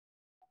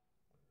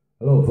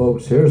Hello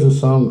folks, here's a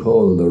song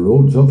called The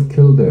Roads of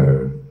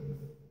Kildare.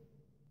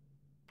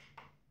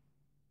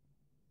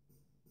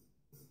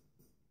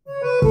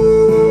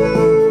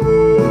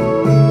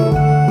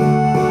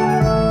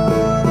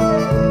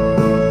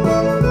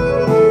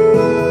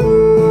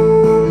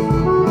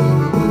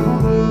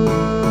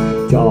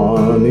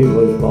 Johnny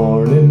was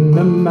born in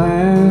a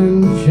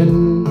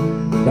mansion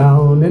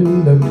down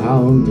in the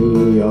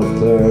county of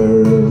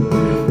Clare.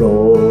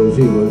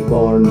 Rosie was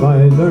born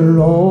by the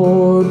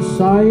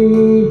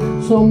roadside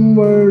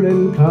somewhere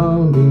in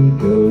County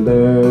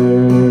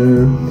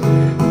Kildare.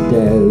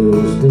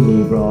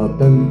 Destiny brought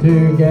them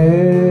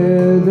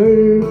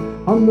together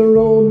on the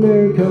road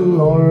near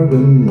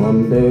Killorgan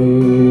one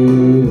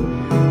day.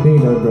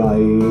 Neath her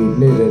bright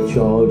knitted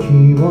shawl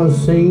she was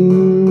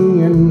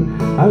singing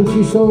as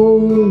she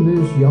sold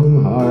this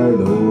young heart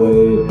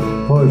away.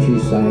 For she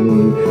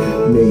sang,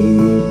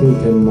 "Meet me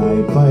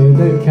tonight by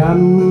the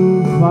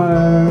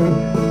campfire,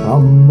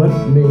 come with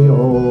me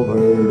over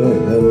the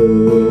hill.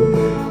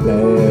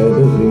 Let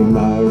us be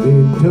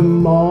married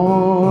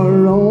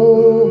tomorrow,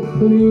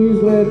 please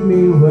let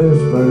me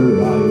whisper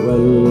I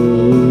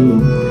will."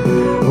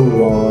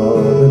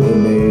 What the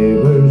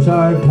neighbors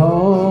are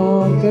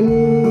talking,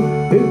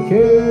 who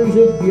cares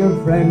if your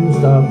friends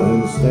stop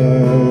and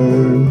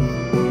stare?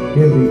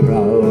 You'll be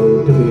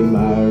proud to be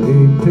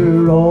married to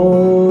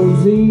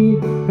Rosie,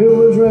 who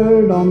was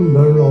reared on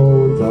the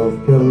roads of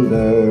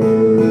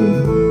Kildare.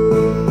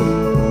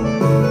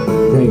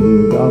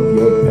 Think of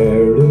your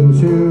parents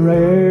who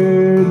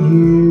reared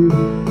you,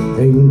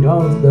 think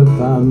of the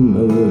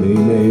family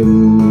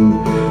name.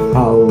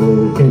 How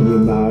can you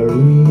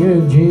marry a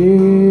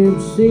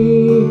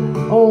gypsy?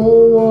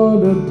 Oh,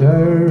 what a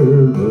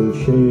terrible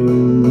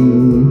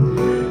shame.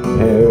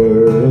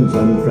 Parents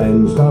and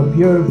friends, stop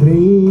your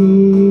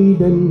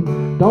pleading,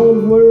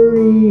 don't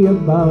worry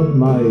about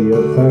my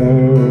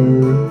affair.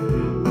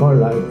 For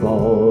I've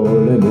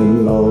fallen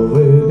in love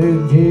with a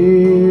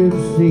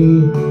gypsy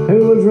who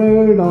was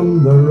reared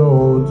on the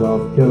roads of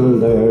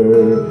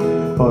Kildare.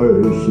 For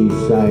she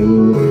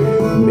sang,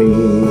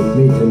 "Meet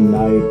me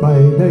tonight by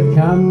the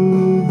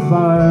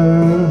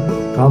campfire,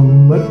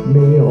 come with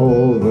me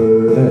over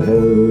the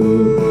hill.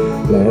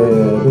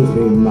 Let us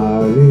be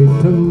married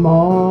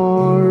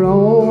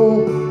tomorrow,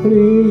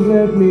 please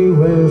let me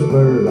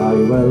whisper I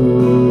will."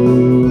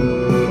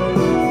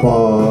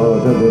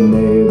 What the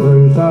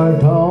neighbors are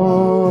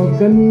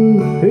talking,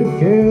 who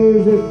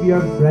cares if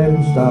your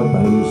friends stop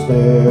and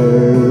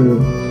stare?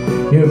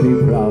 You'll be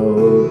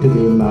proud to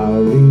be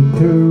married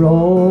to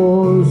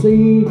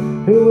Rosie,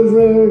 who was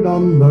reared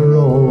on the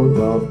roads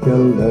of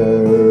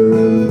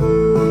Kildare.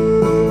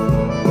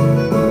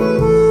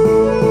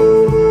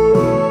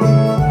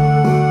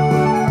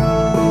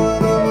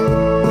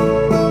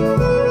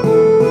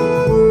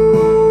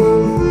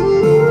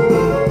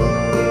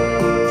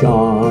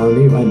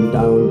 Johnny went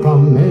down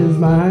from his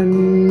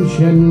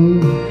mansion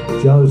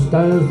just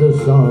as the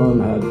sun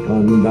had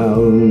come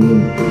down,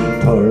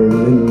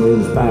 turning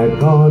his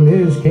back on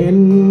his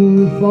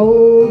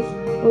kinfolks,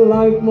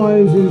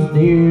 likewise his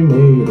dear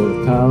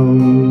native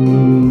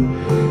town.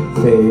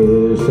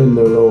 Facing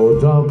the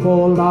roads of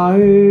old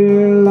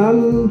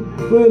Ireland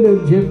with a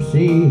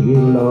gypsy he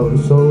loved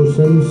so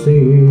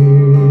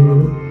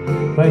sincere.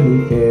 When he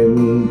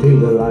came to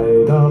the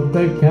light of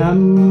the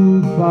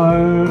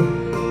campfire,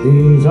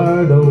 these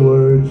are the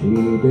words he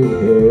did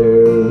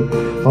hear.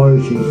 For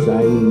she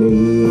sang,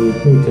 "Meet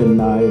me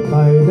tonight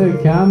by the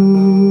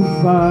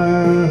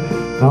campfire,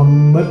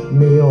 come with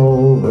me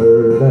over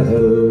the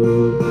hill.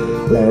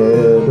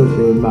 Let us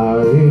be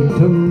married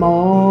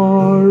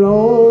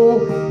tomorrow,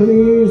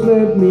 please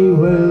let me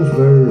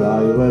whisper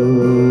I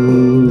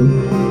will."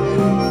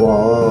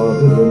 What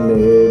the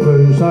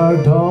neighbors are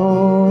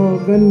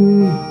talking,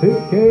 who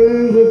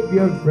cares if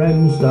your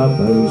friends stop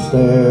and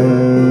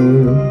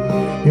stare?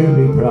 You'll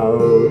be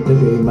proud to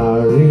be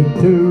married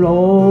to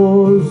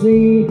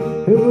Rosie,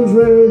 who was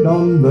reared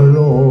on the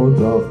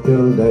roads of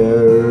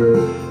Kildare.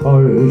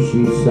 For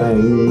she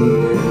sang,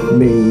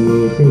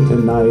 "Meet me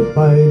tonight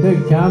by the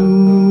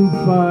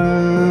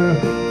campfire,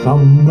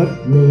 come with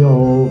me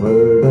over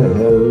the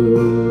hill.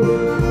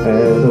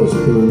 Let us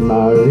be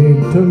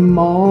married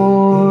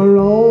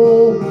tomorrow,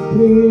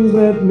 please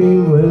let me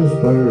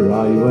whisper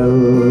I will."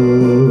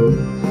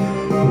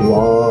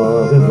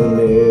 What the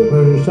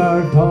neighbors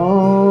are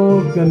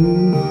talking,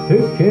 who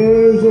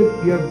cares if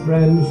your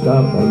friends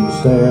stop and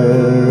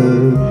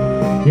stare?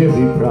 You'll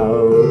be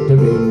proud to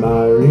be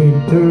married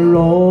to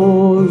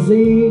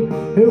Rosie,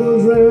 who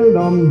was reared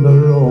on the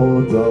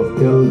roads of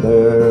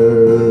Kildare.